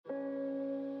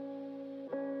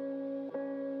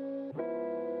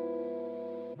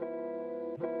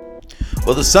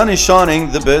Well, the sun is shining,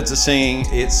 the birds are singing.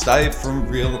 It's Dave from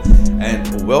Real,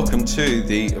 and welcome to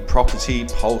the Property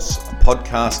Pulse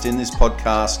podcast. In this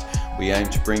podcast, we aim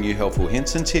to bring you helpful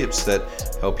hints and tips that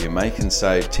help you make and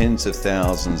save tens of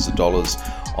thousands of dollars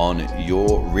on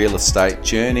your real estate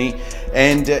journey.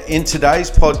 And in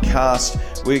today's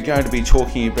podcast, we're going to be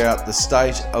talking about the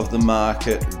state of the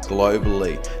market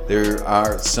globally. There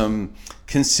are some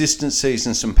consistencies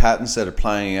and some patterns that are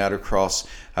playing out across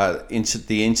into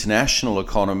the international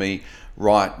economy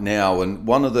right now. And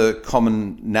one of the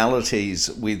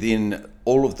commonalities within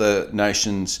all of the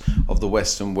nations of the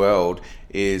Western world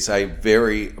is a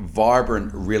very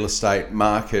vibrant real estate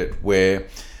market where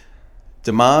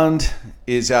demand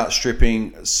is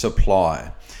outstripping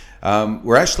supply.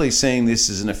 We're actually seeing this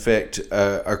as an effect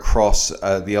across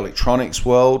the electronics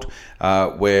world,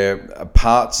 where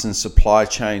parts and supply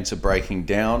chains are breaking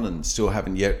down and still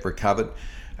haven't yet recovered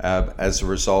as a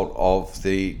result of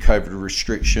the COVID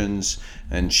restrictions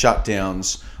and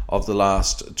shutdowns of the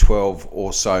last 12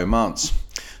 or so months.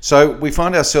 So we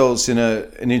find ourselves in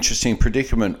an interesting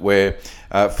predicament where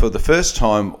for the first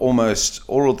time, almost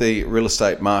all of the real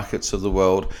estate markets of the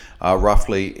world are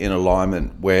roughly in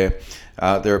alignment, where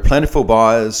there are plentiful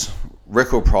buyers,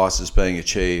 record prices being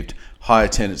achieved, high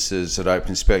attendances at open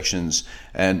inspections,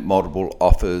 and multiple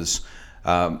offers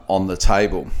on the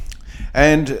table.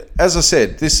 And as I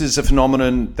said, this is a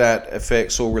phenomenon that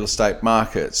affects all real estate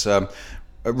markets.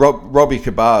 Robbie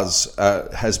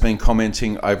Kabaz has been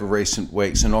commenting over recent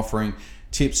weeks and offering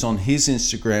tips on his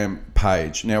Instagram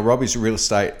page. Now, Robbie's a real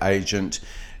estate agent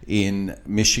in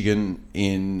Michigan,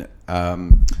 in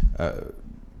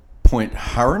Point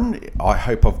Huron. I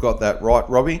hope I've got that right,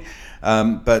 Robbie.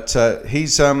 But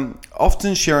he's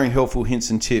often sharing helpful hints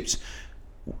and tips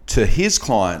to his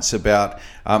clients about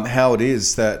how it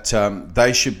is that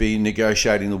they should be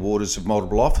negotiating the waters of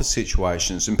multiple offer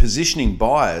situations and positioning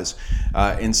buyers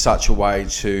in such a way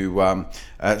to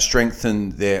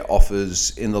strengthen their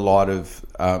offers in the light of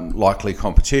likely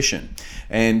competition.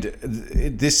 And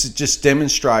this just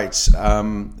demonstrates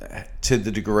to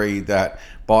the degree that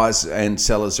buyers and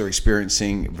sellers are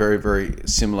experiencing very, very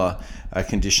similar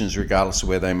conditions regardless of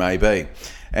where they may be.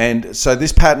 And so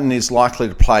this pattern is likely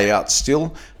to play out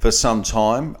still for some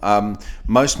time.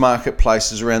 Most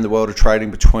marketplaces around the world are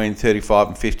trading between 35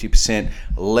 and 50%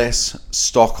 less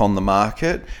stock on the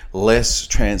market, less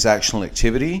transactional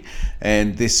activity,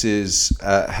 and this is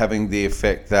having the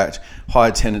effect that high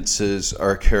attendances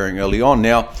are occurring early on.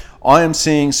 Now, I am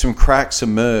seeing some cracks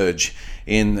emerge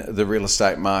in the real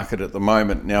estate market at the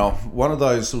moment. Now, one of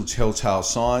those little telltale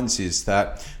signs is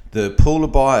that the pool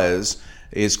of buyers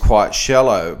is quite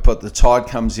shallow, but the tide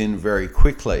comes in very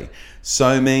quickly.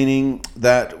 So meaning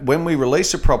that when we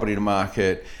release a property to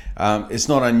market, it's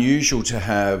not unusual to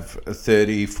have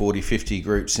 30, 40, 50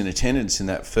 groups in attendance in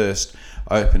that first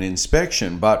open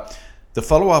inspection. But the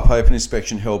follow-up open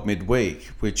inspection held midweek,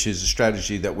 which is a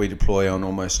strategy that we deploy on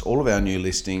almost all of our new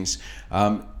listings,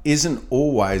 isn't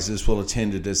always as well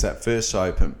attended as that first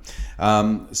open.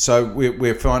 So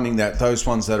we're finding that those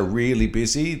ones that are really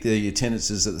busy, the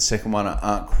attendances at the second one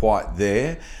aren't quite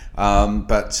there. And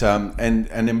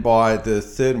then by the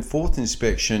third and fourth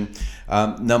inspection,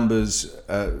 numbers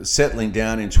settling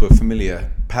down into a familiar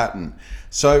pattern.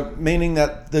 So meaning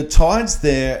that the tide's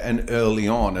there and early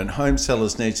on, and home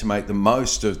sellers need to make the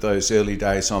most of those early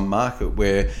days on market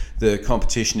where the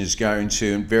competition is going to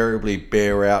invariably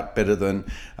bear out better than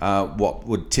what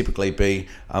would typically be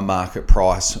a market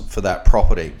price for that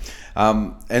property.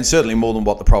 And certainly more than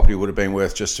what the property would have been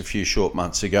worth just a few short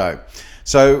months ago.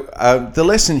 So the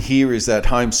lesson here is that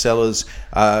home sellers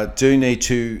do need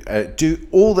to do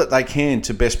all that they can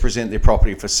to best present their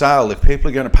property for sale. If people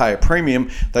are going to pay a premium,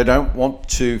 they don't want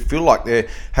to feel like they're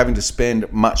having to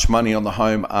spend much money on the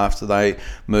home after they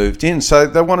moved in. So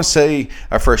they want to see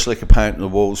a fresh lick of paint on the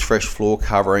walls, fresh floor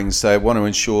coverings. They want to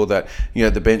ensure that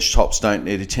the bench tops don't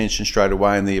need attention straight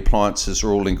away and the appliances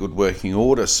are all in good working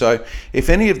order. So if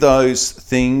any of those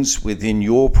things within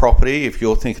your property, if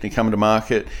you're thinking of coming to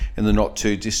market in the not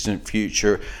too distant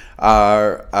future,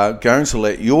 are going to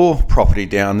let your property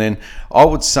down, then I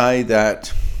would say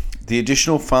that the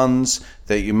additional funds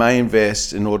that you may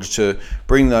invest in order to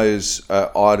bring those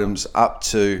items up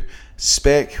to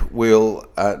spec will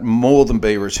more than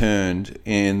be returned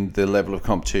in the level of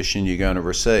competition you're going to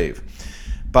receive.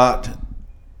 But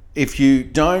if you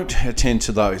don't attend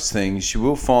to those things, you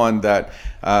will find that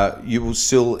you will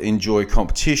still enjoy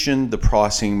competition. The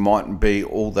pricing mightn't be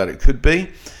all that it could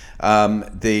be.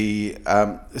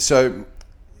 So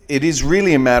it is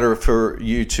really a matter for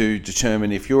you to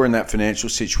determine if you're in that financial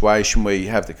situation where you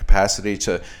have the capacity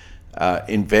to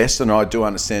invest, and I do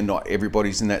understand not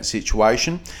everybody's in that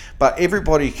situation, but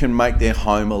everybody can make their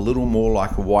home a little more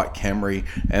like a white Camry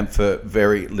and for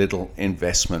very little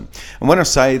investment. And when I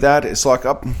say that, it's like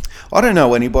I don't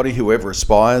know anybody who ever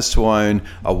aspires to own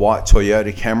a white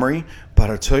Toyota Camry, but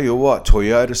I tell you what,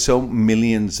 Toyota sell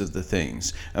millions of the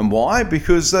things. And why?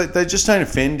 Because they just don't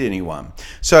offend anyone.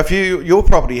 So if your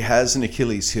property has an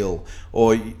Achilles heel,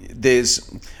 or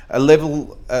there's a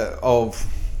level of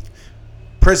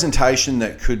presentation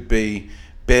that could be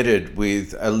bettered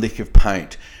with a lick of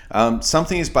paint.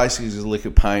 Something as basic as a lick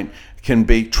of paint can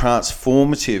be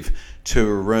transformative to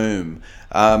a room,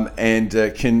 and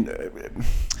can,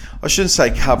 I shouldn't say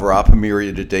cover up a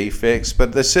myriad of defects,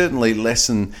 but they certainly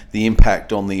lessen the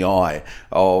impact on the eye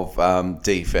of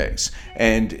defects.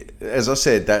 And as I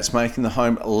said, that's making the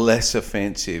home less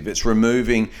offensive. It's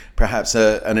removing perhaps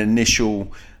an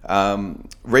initial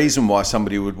reason why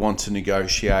somebody would want to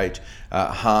negotiate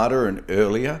harder and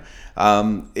earlier.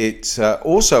 It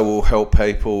also will help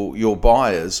people, your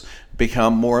buyers,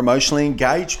 become more emotionally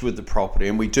engaged with the property.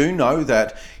 And we do know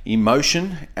that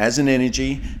emotion as an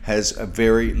energy has a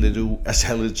very little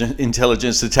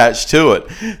intelligence attached to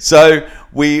it. So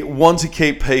we want to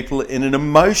keep people in an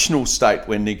emotional state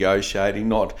when negotiating,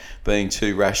 not being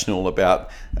too rational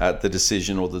about the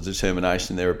decision or the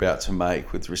determination they're about to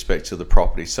make with respect to the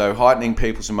property. So heightening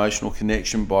people's emotional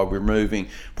connection by removing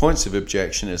points of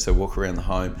objection as they walk around the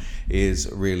home is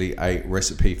really a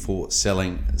recipe for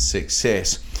selling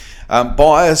success.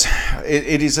 Buyers,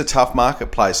 it is a tough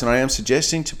marketplace, and I am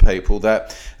suggesting to people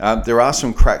that there are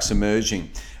some cracks emerging,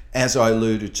 as I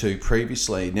alluded to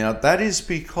previously. Now, that is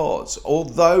because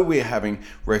although we're having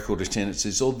record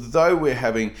attendances, although we're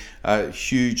having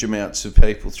huge amounts of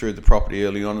people through the property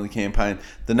early on in the campaign,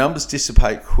 the numbers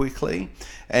dissipate quickly,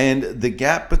 and the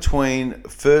gap between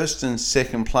first and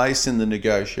second place in the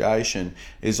negotiation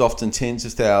is often tens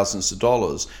of thousands of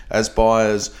dollars, as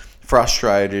buyers,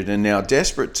 frustrated and now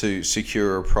desperate to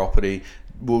secure a property,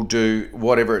 will do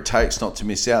whatever it takes not to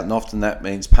miss out, and often that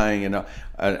means paying an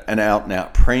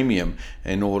out-and-out premium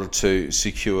in order to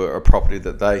secure a property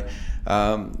that they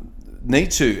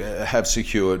need to have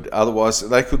secured. Otherwise,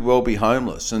 they could well be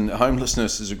homeless, and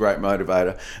homelessness is a great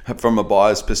motivator from a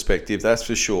buyer's perspective, that's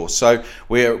for sure. So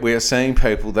we are seeing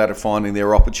people that are finding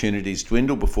their opportunities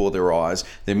dwindle before their eyes.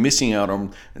 They're missing out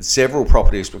on several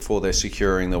properties before they're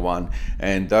securing the one,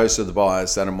 and those are the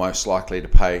buyers that are most likely to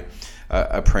pay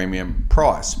a premium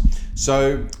price.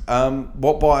 So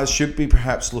what buyers should be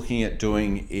perhaps looking at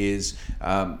doing is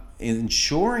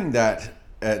ensuring that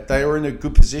they are in a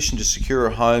good position to secure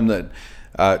a home that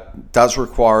does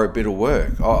require a bit of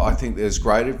work. I think there's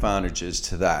great advantages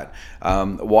to that.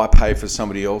 Why pay for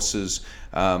somebody else's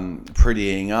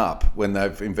prettying up when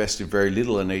they've invested very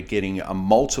little and they're getting a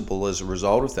multiple as a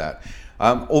result of that?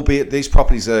 Albeit these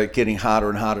properties are getting harder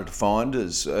and harder to find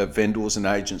as vendors and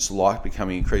agents alike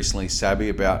becoming increasingly savvy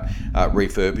about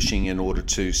refurbishing in order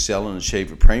to sell and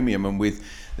achieve a premium. And with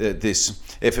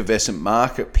this effervescent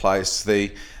marketplace,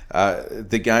 the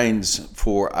gains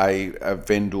for a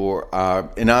vendor are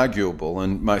inarguable,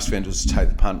 and most vendors take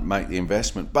the punt and make the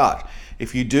investment. But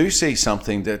if you do see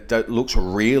something that looks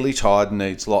really tired and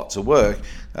needs lots of work,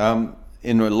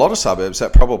 in a lot of suburbs,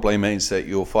 that probably means that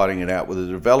you're fighting it out with a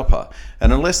developer.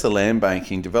 And unless the land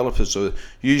banking, developers are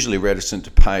usually reticent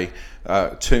to pay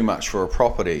too much for a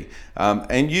property.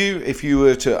 And if you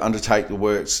were to undertake the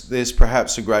works, there's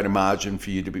perhaps a greater margin for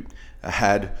you to be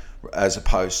had as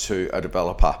opposed to a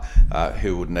developer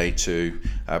who would need to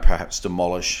perhaps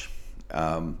demolish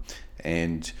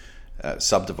and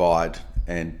subdivide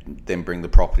and then bring the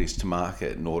properties to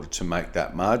market in order to make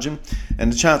that margin.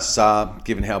 And the chances are,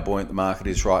 given how buoyant the market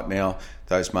is right now,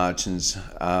 those margins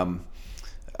are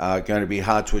going to be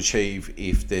hard to achieve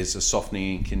if there's a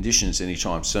softening in conditions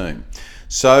anytime soon.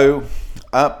 So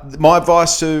my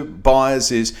advice to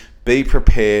buyers is be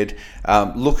prepared.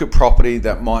 Look at property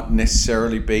that might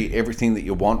necessarily be everything that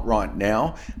you want right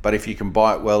now, but if you can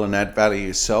buy it well and add value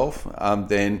yourself,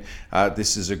 then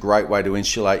this is a great way to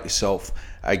insulate yourself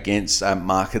against a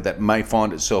market that may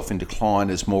find itself in decline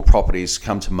as more properties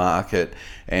come to market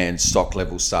and stock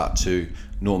levels start to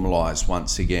normalise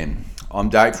once again. I'm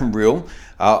Dave from Real.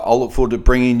 I'll look forward to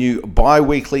bringing you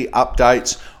bi-weekly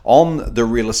updates on the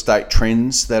real estate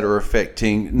trends that are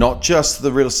affecting not just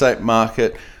the real estate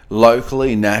market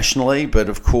locally, nationally, but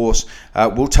of course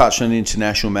we'll touch on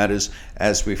international matters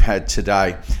as we've had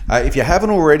today. If you haven't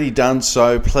already done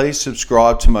so, please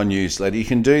subscribe to my newsletter. You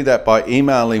can do that by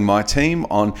emailing my team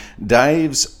on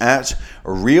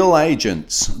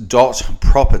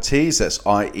daves@realagents.properties. That's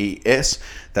IES,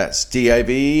 that's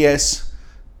DAVES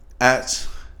at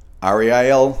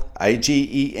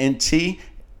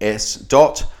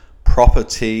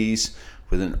REALAGENTS.properties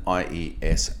with an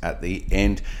IES at the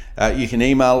end. You can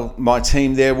email my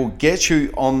team there. We'll get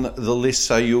you on the list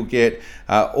so you'll get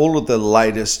all of the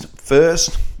latest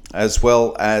first, as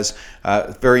well as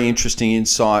very interesting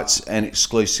insights and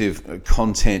exclusive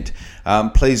content.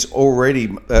 Please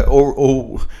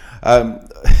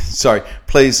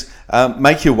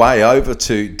make your way over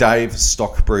to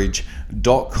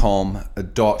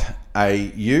davestockbridge.com.au.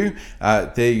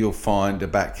 There you'll find a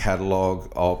back catalogue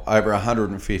of over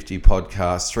 150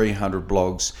 podcasts, 300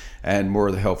 blogs, and more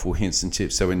of the helpful hints and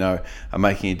tips that we know are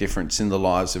making a difference in the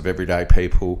lives of everyday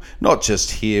people, not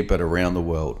just here, but around the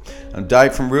world. I'm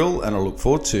Dave from Real, and I look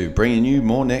forward to bringing you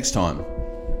more next time.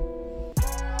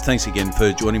 Thanks again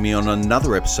for joining me on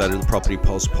another episode of the Property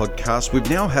Pulse podcast. We've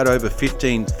now had over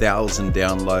 15,000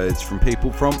 downloads from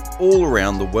people from all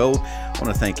around the world. I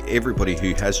want to thank everybody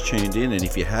who has tuned in, and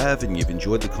if you have and you've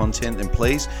enjoyed the content, then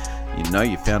please, you know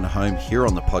you found a home here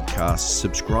on the podcast.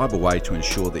 Subscribe away to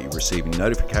ensure that you're receiving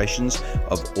notifications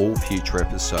of all future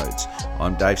episodes.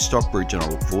 I'm Dave Stockbridge, and I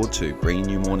look forward to bringing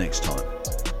you more next time.